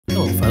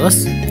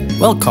fellas,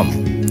 welcome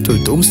to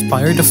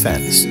Doomspire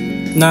Defense.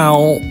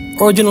 Now,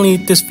 originally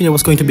this video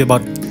was going to be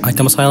about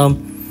item asylum,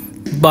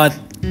 but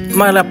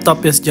my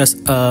laptop is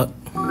just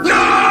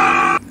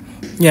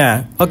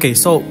yeah, okay,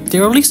 so they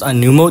released a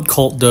new mode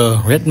called the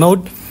red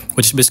mode,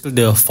 which is basically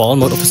the fall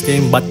mode of this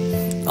game, but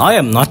I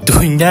am not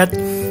doing that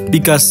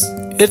because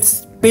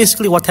it's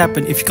basically what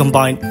happened if you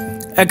combine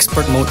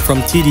expert mode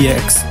from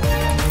TDX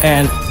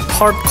and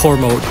hardcore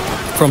mode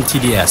from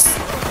TDS.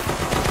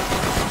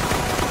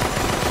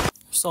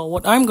 So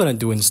what I'm gonna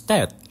do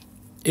instead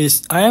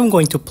is I am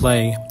going to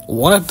play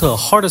one of the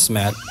hardest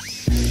map,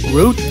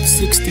 Route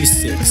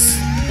 66,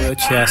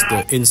 which has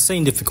the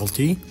insane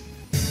difficulty,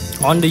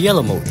 on the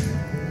yellow mode,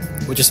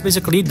 which is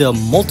basically the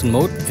molten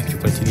mode if you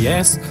play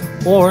TDS,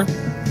 or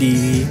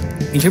the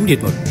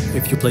intermediate mode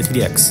if you play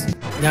TDX.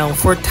 Now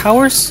for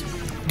towers,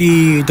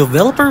 the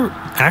developer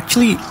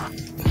actually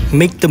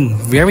make them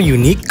very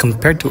unique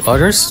compared to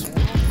others.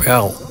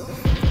 Well,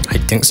 I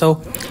think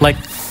so. Like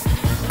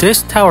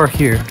this tower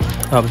here,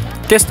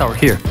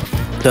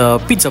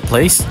 the pizza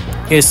place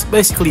is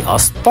basically a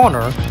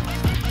spawner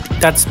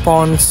that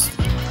spawns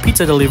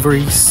pizza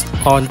deliveries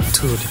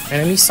onto the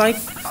enemy side,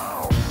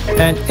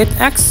 and it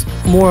acts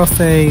more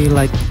of a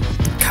like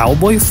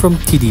cowboy from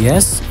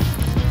TDS,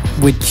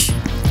 which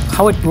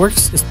how it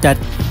works is that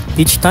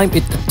each time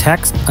it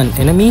attacks an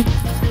enemy,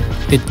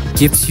 it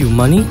gives you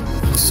money.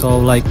 So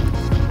like,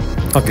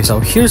 okay,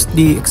 so here's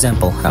the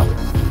example how.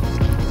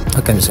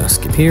 Okay, I'm just gonna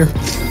skip here.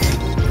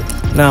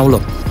 Now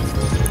look,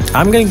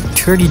 I'm getting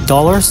 $30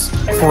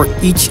 for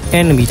each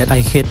enemy that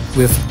I hit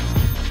with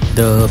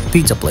the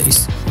pizza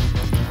place,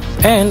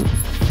 and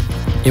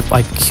if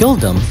I kill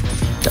them,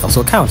 that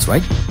also counts,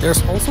 right?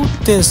 There's also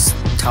this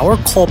tower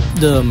called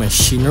the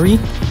machinery,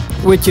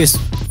 which is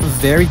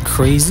very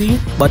crazy,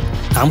 but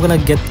I'm gonna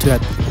get to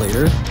that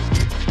later.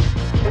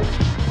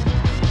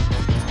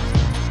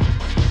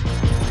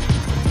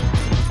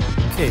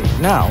 Okay,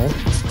 now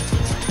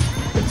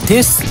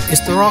this is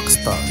the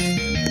Rockstar,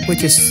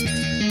 which is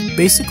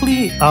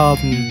basically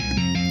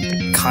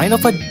kind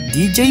of a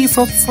DJ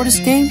for this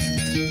game.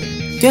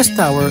 This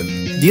tower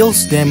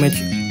deals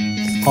damage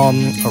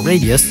on a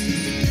radius,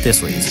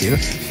 this radius here,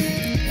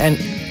 and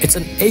it's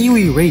an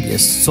AoE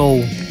radius,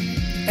 so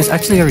it's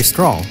actually very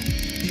strong.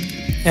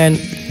 And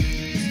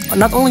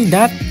not only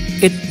that,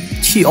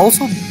 she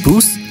also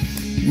boosts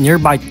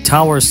nearby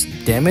towers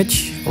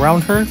damage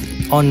around her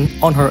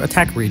on her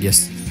attack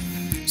radius.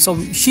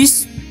 So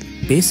she's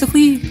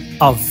basically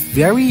a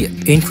very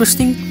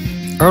interesting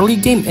early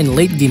game and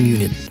late game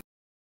unit.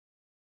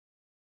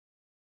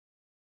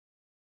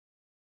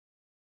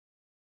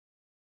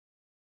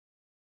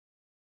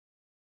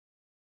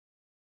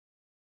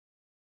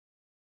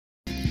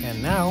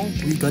 And now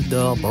we got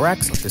the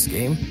barracks of this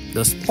game,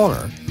 the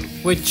spawner,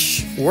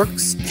 which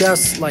works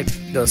just like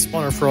the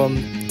spawner from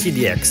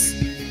TDX,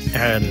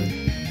 and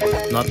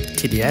not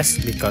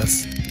TDS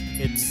because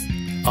it's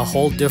a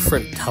whole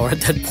different tower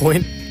at that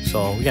point.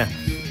 So yeah,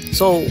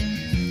 so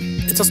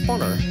it's a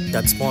spawner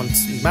that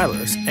spawns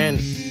battlers, and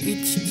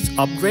each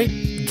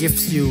upgrade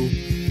gives you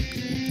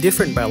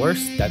different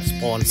battlers that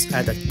spawns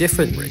at a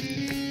different rate.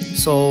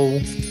 So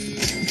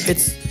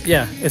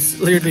it's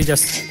literally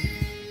just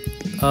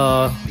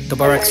the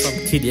barracks from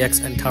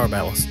TDX and tower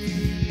battles.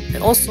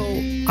 And also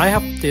I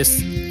have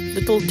this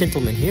little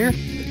gentleman here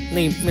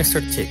named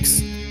Mr.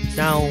 Tiggs.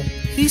 Now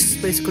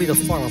he's basically the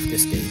farm of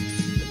this game,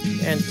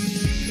 and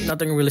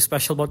nothing really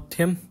special about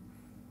him.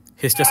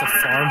 He's just a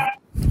farm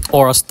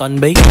or a stun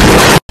bait.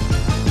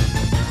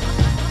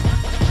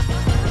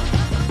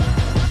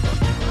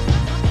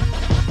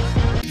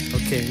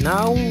 Okay,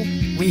 now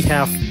we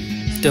have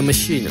the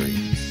machinery,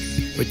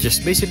 which is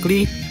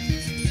basically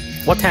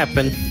what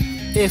happened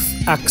if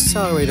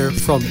Accelerator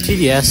from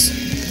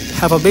TDS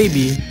have a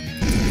baby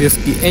with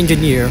the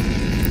engineer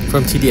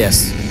from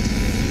TDS.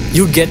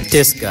 You get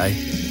this guy,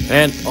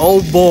 and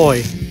oh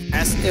boy,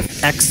 as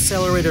if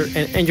Accelerator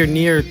and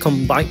engineer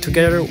combined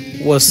together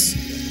was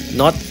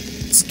not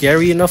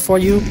scary enough for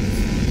you,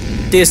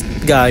 this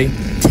guy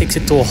takes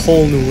it to a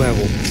whole new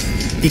level,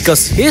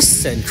 because his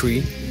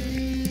sentry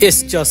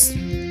is just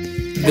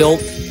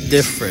built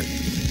different.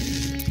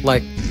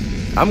 Like,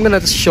 I'm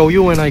gonna show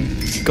you when I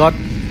got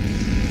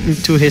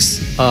into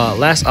his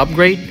last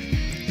upgrade,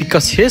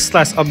 because his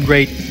last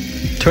upgrade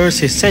turns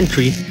his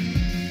sentry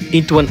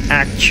into an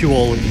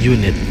actual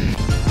unit.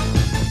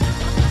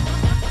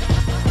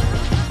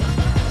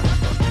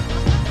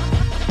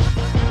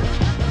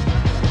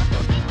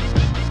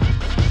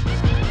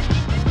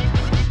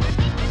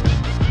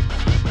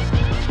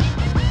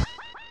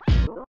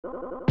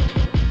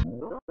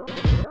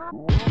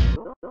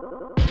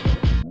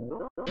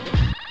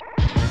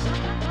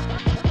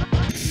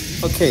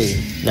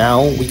 Okay,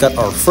 now we got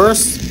our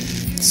first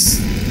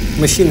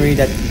machinery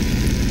that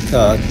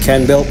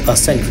can build a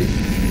sentry.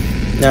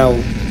 Now,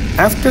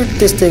 after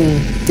this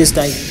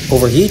guy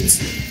overheats,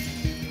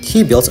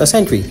 he builds a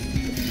sentry,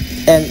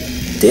 and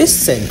this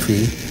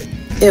sentry,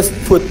 if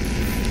put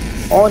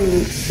on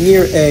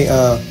near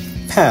a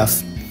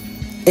path,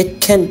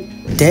 it can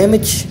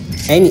damage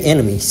any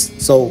enemies.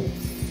 So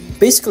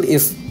basically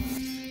if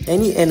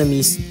any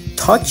enemies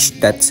touch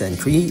that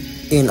sentry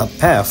in a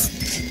path,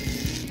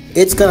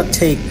 it's gonna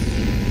take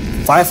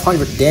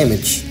 500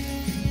 damage,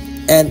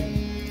 and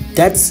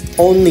that's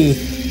only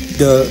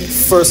the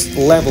first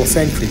level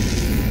sentry.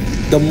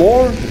 The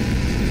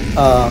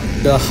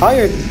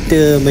higher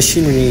the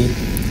machinery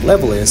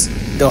level is,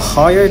 the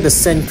higher the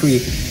sentry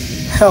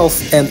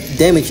health and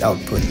damage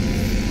output.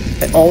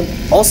 And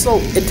also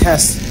it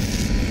has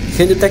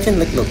hit detection,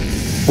 like look,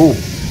 boom,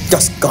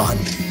 just gone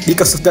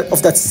because of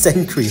that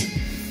sentry.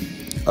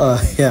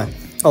 Yeah.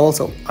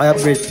 Also, I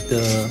upgraded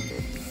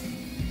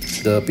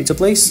the pizza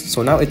place,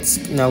 so now it's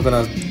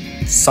gonna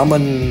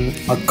summon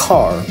a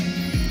car,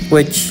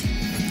 which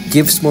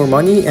gives more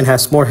money and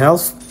has more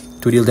health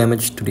to deal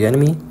damage to the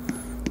enemy.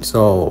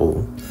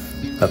 So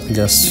let me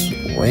just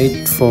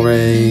wait for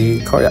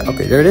a car. Yeah,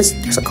 okay, there it is.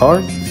 There's a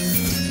car.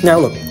 Now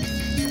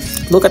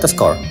look at this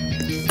car.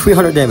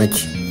 300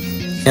 damage,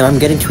 and I'm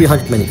getting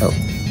 300 money. Oh,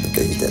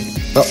 okay, he's dead.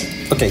 Well,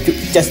 okay,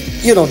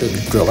 you know the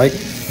drill, right?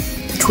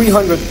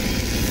 300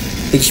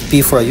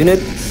 HP for a unit.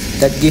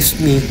 That gives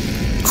me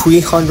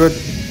 $300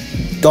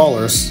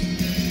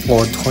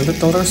 or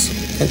 $200.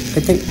 I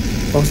think.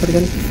 What was that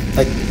again?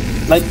 Like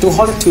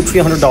 $200 to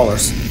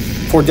 $300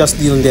 for just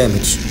dealing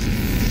damage,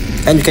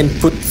 and you can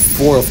put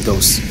 4 of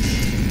those.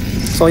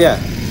 So yeah,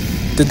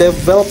 the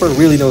developer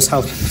really knows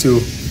how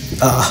to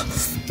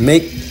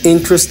make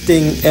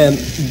interesting and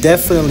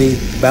definitely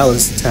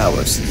balanced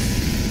towers.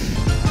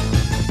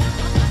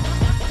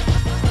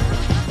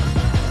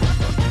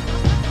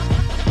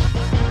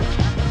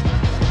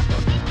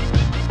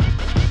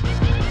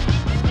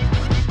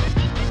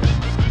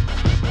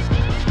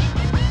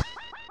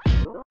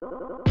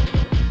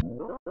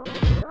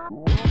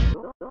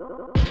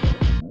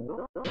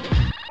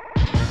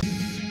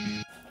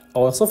 I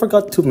also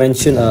forgot to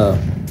mention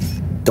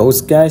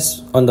those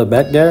guys on the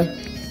back there.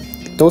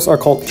 Those are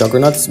called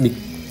juggernauts,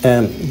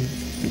 and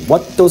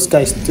what those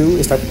guys do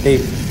is that they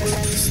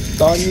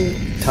stun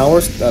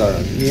towers that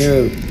are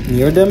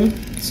near them.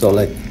 So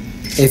like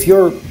if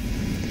you're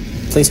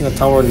placing a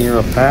tower near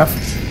a path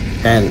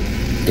and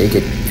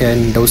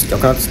those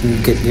juggernauts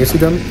get near to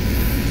them,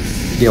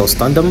 they'll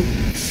stun them.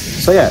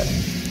 So yeah,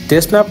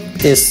 this map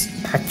is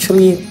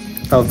actually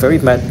a very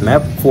bad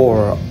map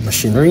for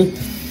machinery,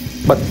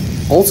 but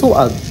also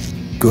a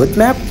good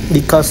map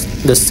because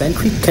the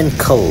sentry can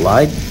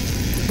collide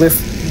with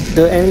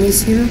the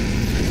enemies here.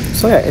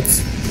 So yeah,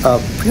 it's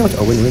pretty much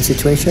a win-win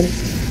situation,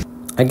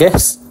 I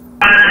guess.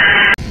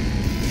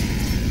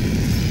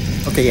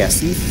 Okay, yeah,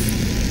 see?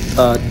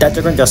 That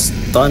dragon just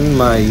stunned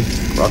my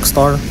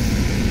Rockstar,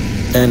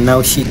 and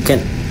now she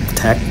can't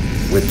attack,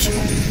 which...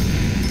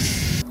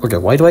 Okay,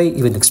 why do I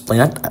even explain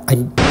that?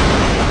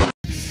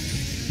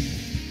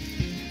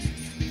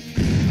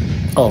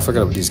 Oh, I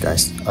forgot about these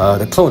guys.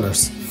 The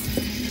cloners.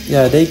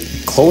 Yeah, they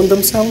clone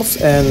themselves,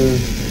 and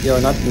they are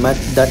not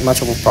that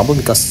much of a problem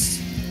because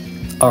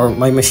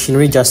my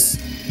machinery just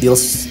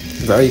deals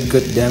very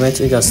good damage.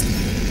 It just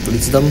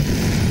bleeds them.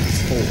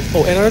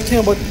 Oh, another thing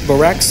about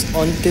barracks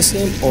on this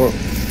game, or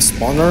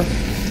spawner,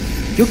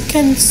 you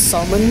can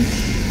summon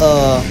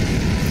a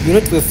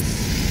unit with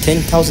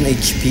 10,000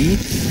 HP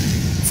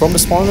from the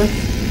spawner.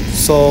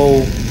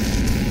 So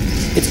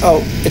it's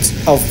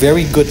a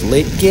very good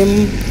late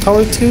game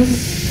tower too,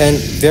 and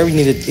very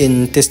needed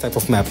in this type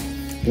of map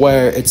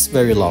where it's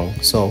very long.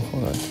 So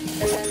hold on.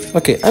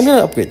 Okay, I'm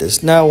gonna upgrade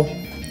this now.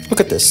 Look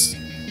at this.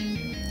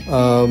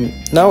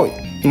 Now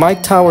my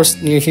towers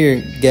near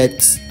here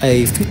gets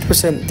a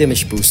 50%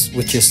 damage boost,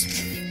 which is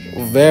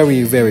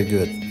very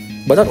good.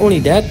 But not only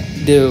that,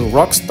 the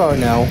Rockstar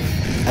now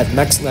at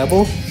max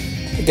level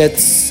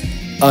gets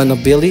an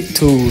ability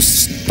to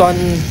stun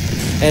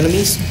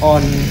enemies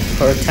on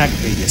her attack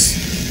radius.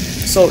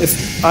 So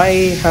if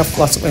I have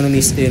lots of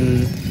enemies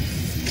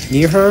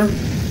near her,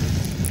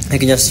 I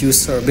can just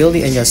use her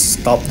ability and just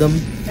stop them.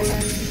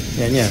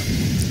 And yeah.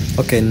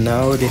 Okay,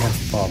 now they have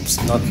bombs,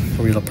 not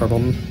a real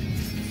problem.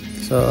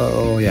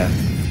 So yeah.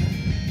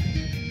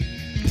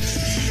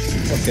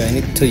 Okay, I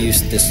need to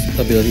use this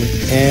ability.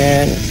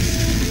 And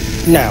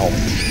now,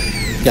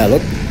 yeah,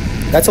 look,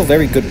 that's a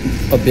very good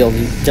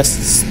ability.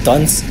 Just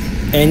stuns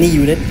any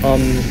unit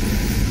on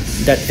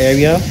that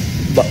area,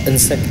 but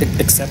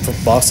except for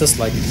bosses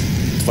like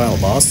the final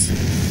boss.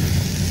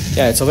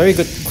 Yeah, it's a very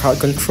good crowd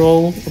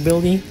control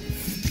ability.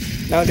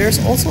 Now there's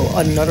also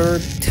another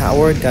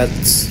tower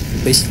that's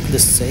basically the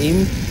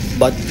same,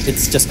 but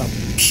it's just a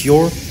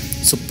pure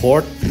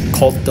support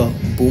called the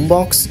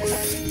Boombox,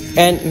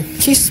 and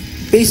he's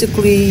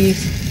basically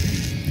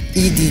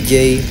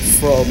EDJ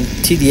from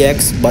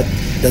TDX but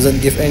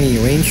doesn't give any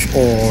range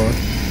or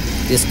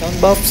discount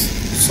buffs.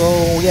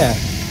 So yeah,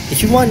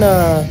 if you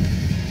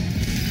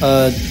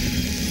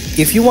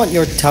want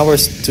your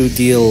towers to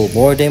deal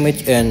more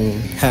damage and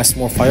has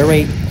more fire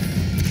rate,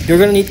 you're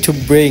gonna need to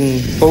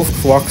bring both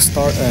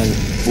Rockstar and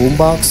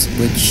Boombox,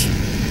 which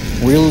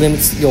really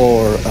limits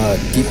your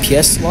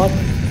DPS slot,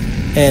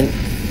 and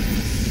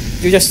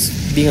you're just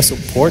being a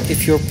support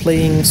if you're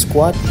playing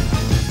squad.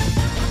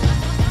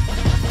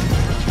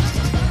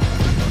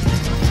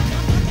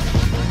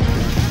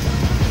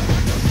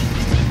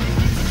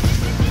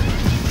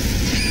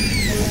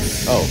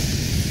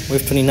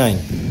 with 29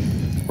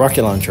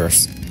 rocket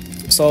launchers.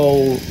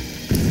 So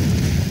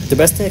the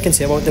best thing I can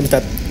say about them is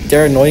that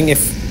they're annoying if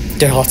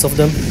there are lots of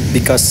them,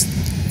 because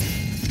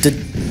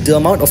the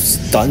amount of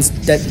stuns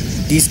that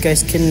these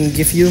guys can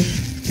give you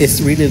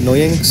is really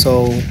annoying.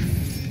 So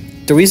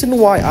the reason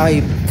why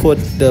I put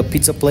the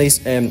pizza place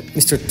and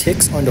Mr.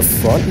 Tix on the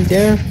front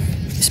there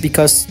is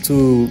because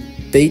to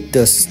bait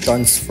the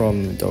stuns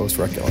from those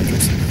rocket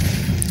launchers.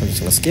 I'm just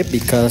gonna skip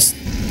because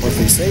we're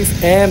pretty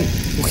safe. And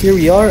here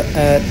we are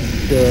at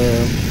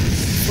the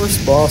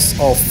first boss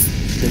of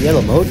the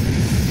yellow mode,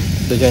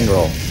 the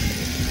general.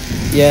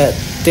 Yeah,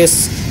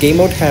 this game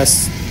mode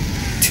has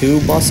two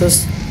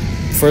bosses.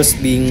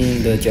 First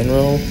being the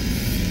general,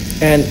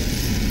 and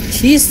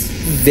he's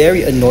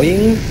very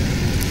annoying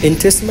in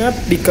this map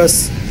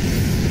because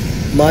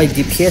my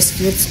DPS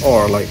units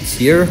are like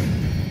here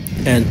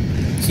and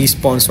he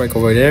spawns right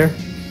over there.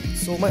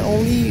 So my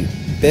only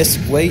best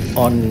way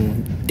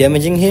on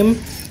damaging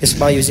him is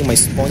by using my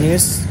spawn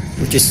units,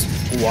 which is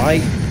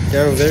why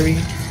they're very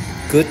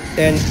good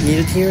and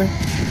needed here.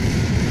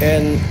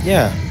 And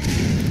yeah,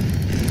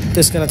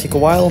 this is gonna take a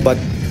while, but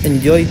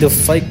enjoy the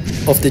fight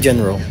of the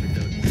general.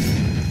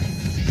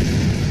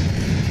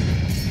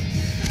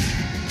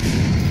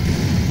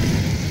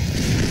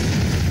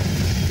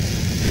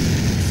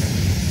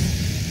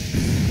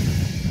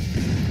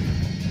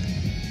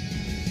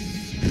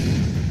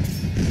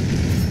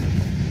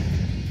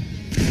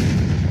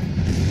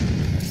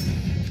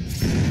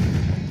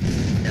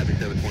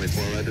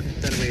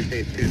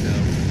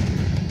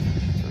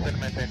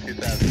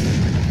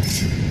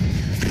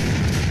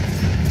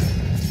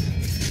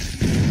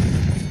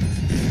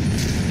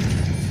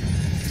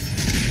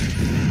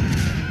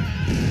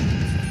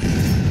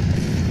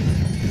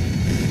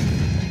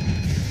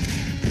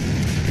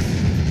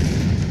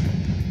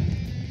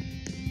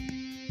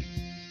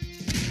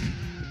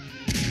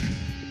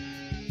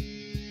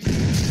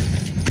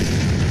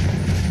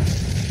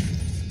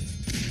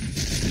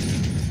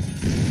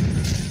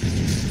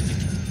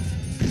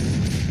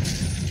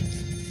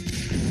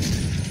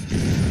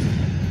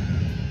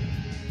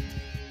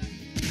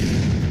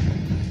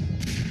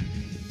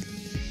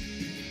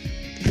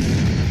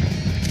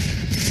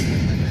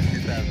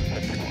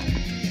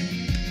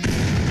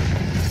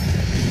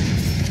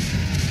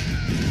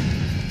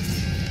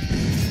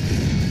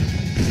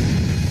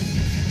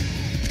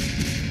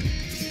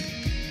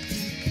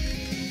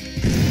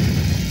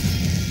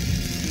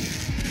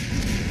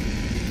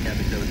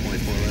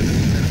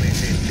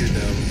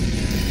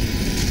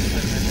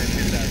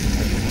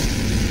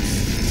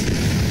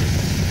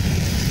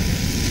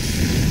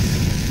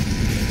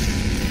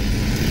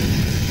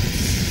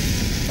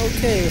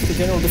 Okay, with the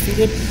general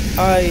defeated,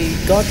 I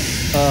got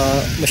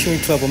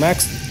machinery to level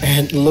max,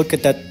 and look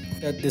at that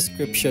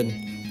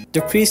description.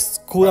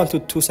 Decreased cooldown to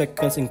 2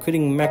 seconds,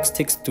 including max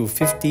ticks to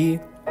 50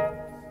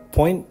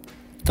 point.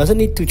 Doesn't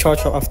need to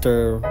charge up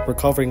after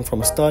recovering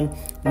from a stun.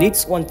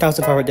 Needs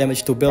 1,500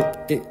 damage to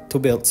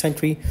build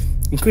sentry.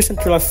 Increase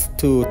sentry life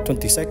to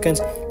 20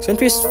 seconds.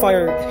 Sentries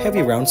fire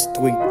heavy rounds,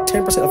 doing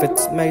 10% of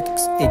its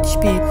max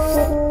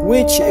HP,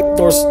 which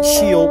ignores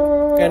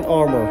shield and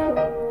armor.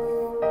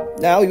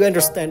 Now you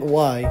understand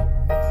why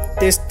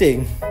this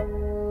thing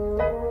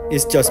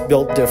is just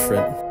built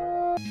different.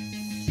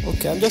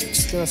 Okay, I'm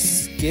just gonna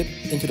skip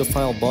into the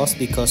final boss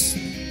because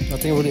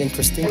nothing really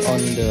interesting on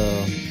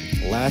the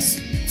last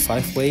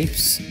 5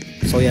 waves.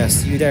 So yeah,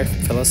 see you there,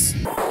 fellas.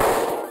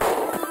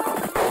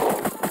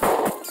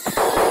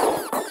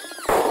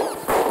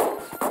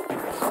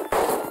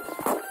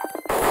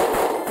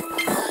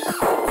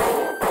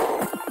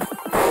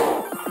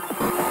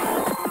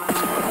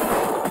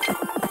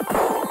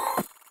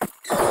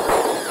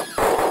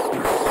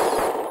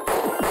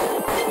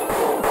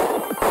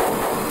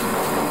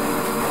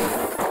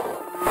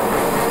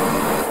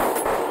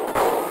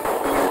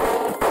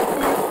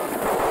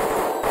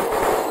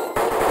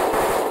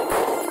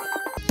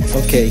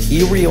 Okay,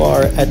 here we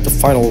are at the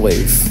final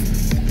wave,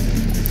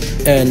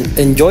 and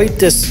enjoy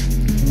this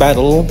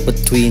battle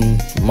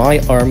between my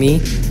army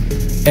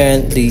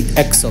and the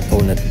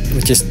ex-opponent,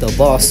 which is the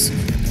boss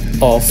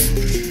of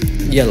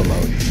yellow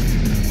mode.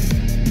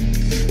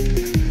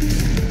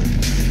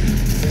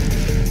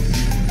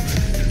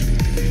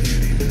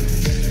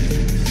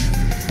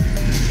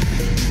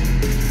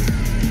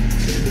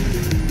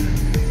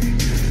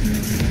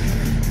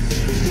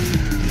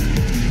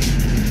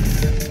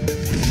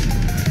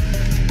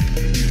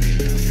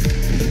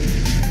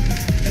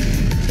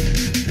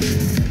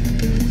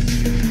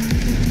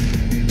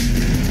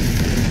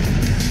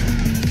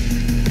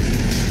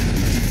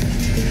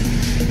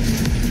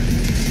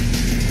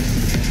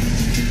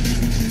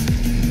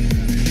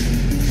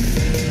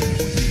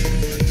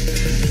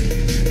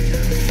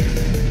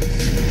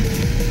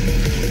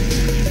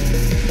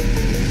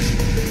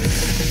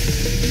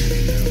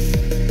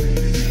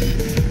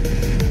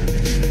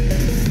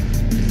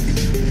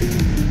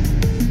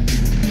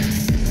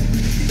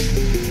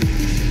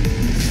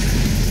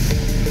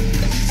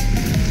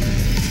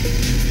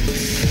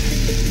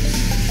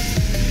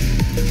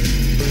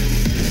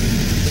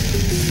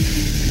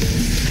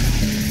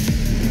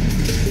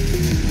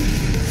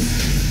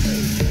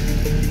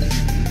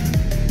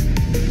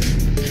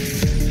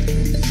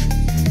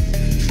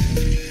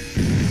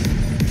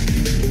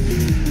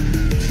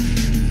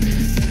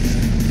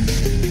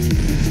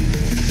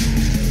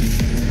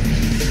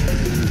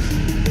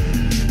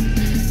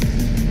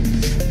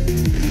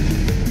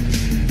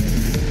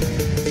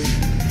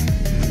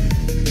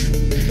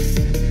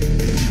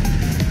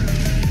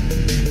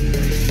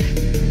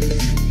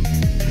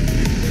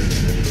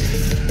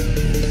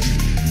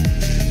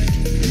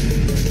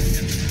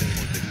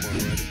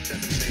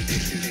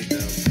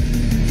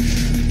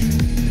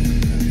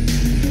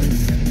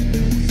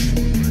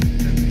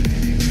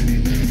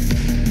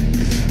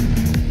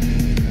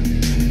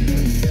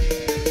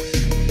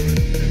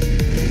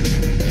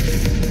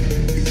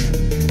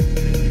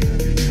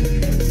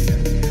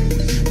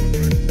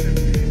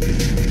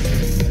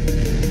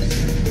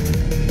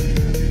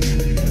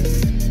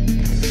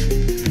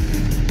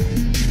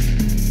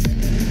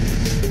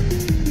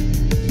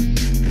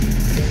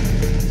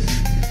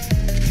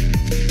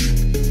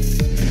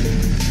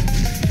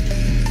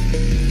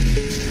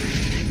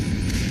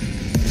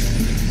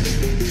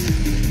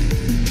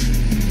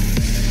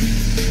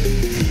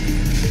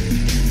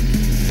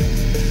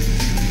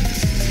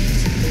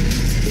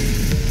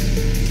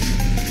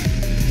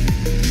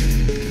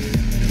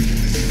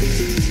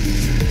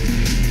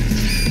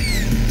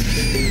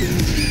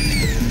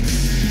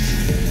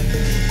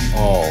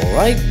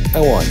 I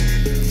want.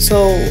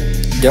 So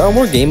there are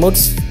more game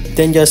modes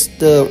than just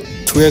the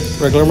 3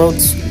 regular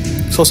modes.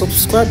 So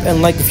subscribe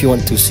and like if you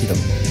want to see them.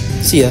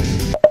 See ya!